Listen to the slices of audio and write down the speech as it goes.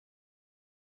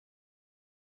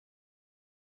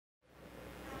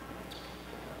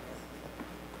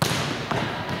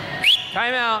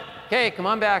Time out. Okay, come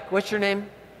on back. What's your name?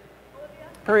 Olivia.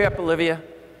 Hurry up, Olivia.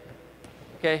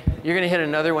 Okay, you're going to hit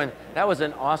another one. That was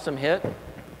an awesome hit.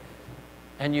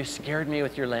 And you scared me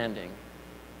with your landing.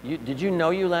 Did you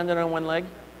know you landed on one leg?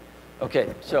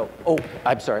 Okay, so, oh,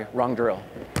 I'm sorry, wrong drill.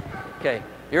 Okay,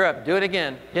 you're up. Do it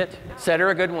again. Hit. Set her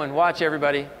a good one. Watch,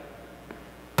 everybody.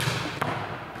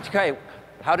 Okay,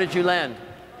 how did you land?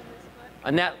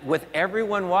 On that, with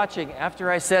everyone watching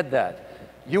after I said that,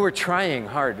 you were trying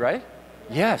hard, right?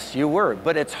 Yes, you were,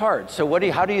 but it's hard. So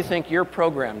how do you think you're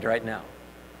programmed right now?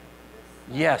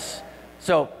 Yes.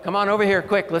 So come on over here,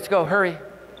 quick. Let's go. Hurry.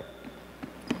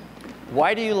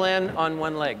 Why do you land on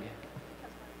one leg?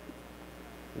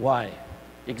 Why?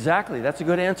 Exactly. That's a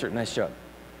good answer. Nice job.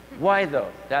 Why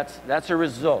though? That's a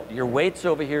result. Your weight's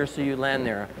over here, so you land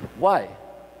there. Why?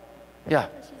 Yeah.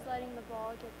 She's letting the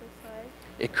ball get this way.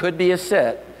 It could be a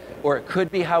set, or it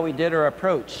could be how we did our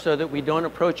approach, so that we don't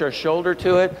approach our shoulder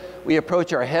to it, we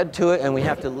approach our head to it, and we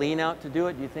have to lean out to do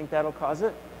it. Do you think that'll cause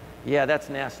it? Yeah, that's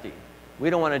nasty.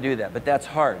 We don't want to do that, but that's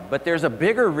hard. But there's a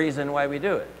bigger reason why we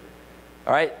do it.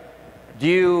 All right?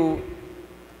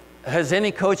 Has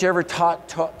any coach ever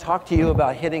talked to you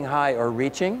about hitting high or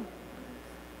reaching?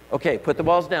 Okay, put the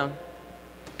balls down.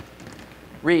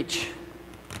 Reach.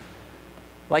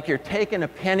 Like you're taking a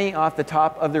penny off the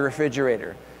top of the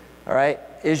refrigerator. All right?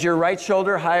 Is your right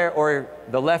shoulder higher, or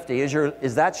the lefty,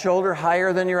 is that shoulder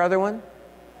higher than your other one?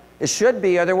 It should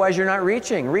be, otherwise you're not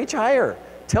reaching. Reach higher.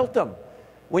 Tilt them.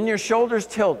 When your shoulders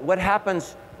tilt, what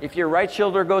happens if your right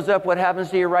shoulder goes up? What happens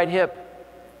to your right hip?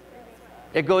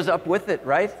 It goes up with it,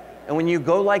 right? And when you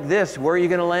go like this, where are you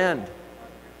going to land?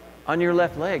 On your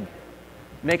left leg.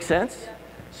 Make sense?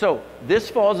 So this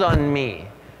falls on me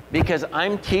because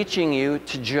I'm teaching you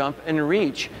to jump and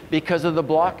reach because of the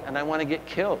block, and I want to get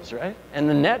kills, right? And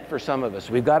the net for some of us,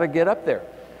 we've got to get up there.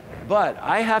 But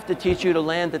I have to teach you to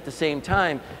land at the same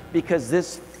time because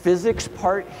this physics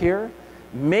part here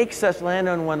makes us land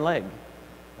on one leg,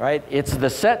 right? It's the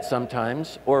set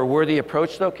sometimes, or where the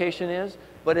approach location is,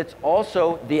 but it's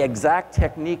also the exact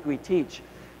technique we teach.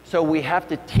 So we have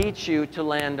to teach you to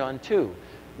land on two.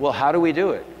 Well, how do we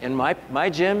do it? In my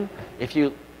gym,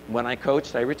 when I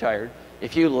coached, I retired.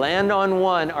 If you land on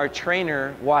one, our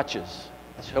trainer watches.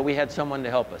 So we had someone to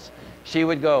help us. She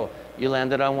would go, you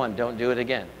landed on one, don't do it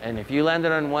again. And if you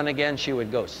landed on one again, she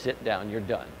would go, sit down, you're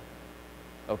done.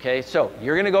 Okay, so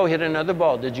you're going to go hit another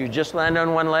ball. Did you just land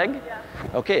on one leg? Yeah.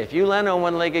 Okay, if you land on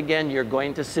one leg again, you're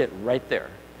going to sit right there.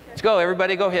 Let's go,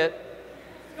 everybody go hit.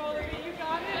 Let's go, Olivia, you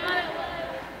got it.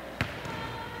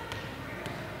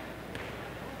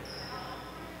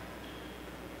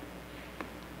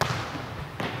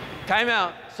 Time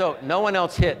out. So no one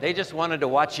else hit. They just wanted to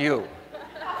watch you.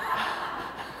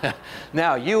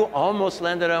 Now, you almost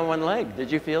landed on one leg. Did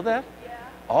you feel that? Yeah.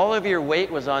 All of your weight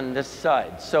was on this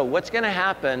side. So what's going to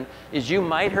happen is you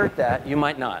might hurt that. You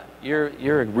might not. You're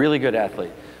a really good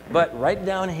athlete. But right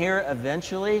down here,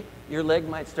 eventually, your leg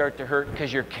might start to hurt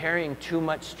because you're carrying too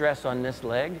much stress on this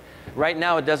leg. Right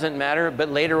now, it doesn't matter. But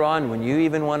later on, when you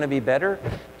even want to be better,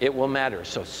 it will matter.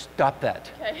 So stop that.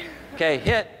 Okay. Okay,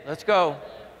 hit. Let's go.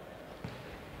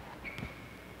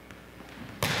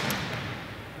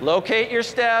 Locate your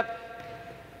step.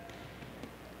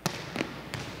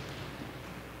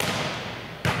 So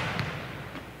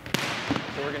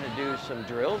we're going to do some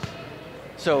drills.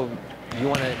 So you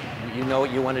know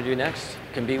what you want to do next?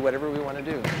 Can be whatever we want to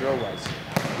do, drill-wise.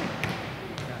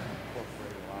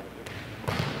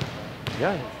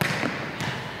 Yeah.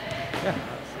 Yeah.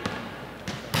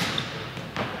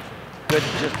 Good,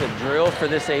 just a drill for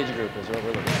this age group is what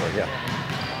we're looking for, yeah.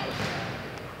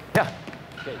 Yeah.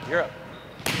 Okay, you're up.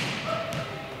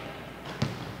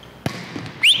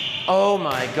 Oh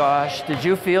my gosh, did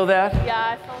you feel that?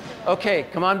 Yeah, I felt it. Okay,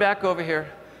 come on back over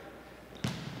here.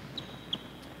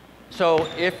 So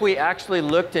if we actually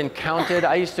looked and counted,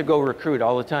 I used to go recruit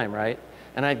all the time, right?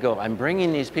 And I'd go, I'm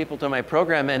bringing these people to my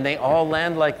program and they all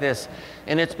land like this.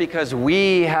 And it's because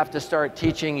we have to start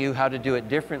teaching you how to do it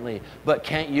differently. But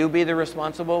can't you be the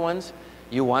responsible ones?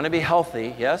 You want to be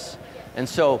healthy, yes? And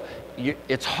so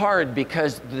it's hard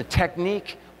because the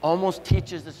technique almost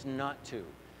teaches us not to.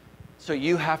 So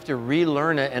you have to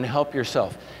relearn it and help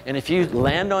yourself. And if you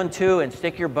land on two and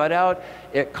stick your butt out,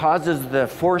 it causes the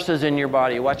forces in your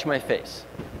body. Watch my face.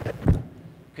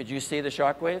 Could you see the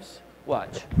shock waves?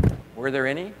 Watch. Were there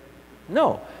any?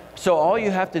 No. So all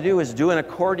you have to do is do an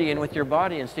accordion with your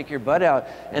body and stick your butt out,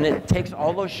 and it takes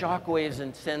all those shock waves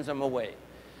and sends them away.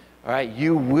 All right,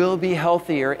 you will be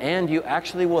healthier and you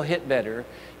actually will hit better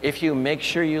if you make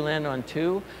sure you land on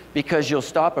two, because you'll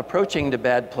stop approaching to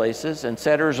bad places and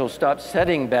setters will stop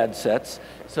setting bad sets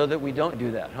so that we don't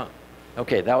do that, huh?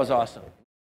 Okay, that was awesome.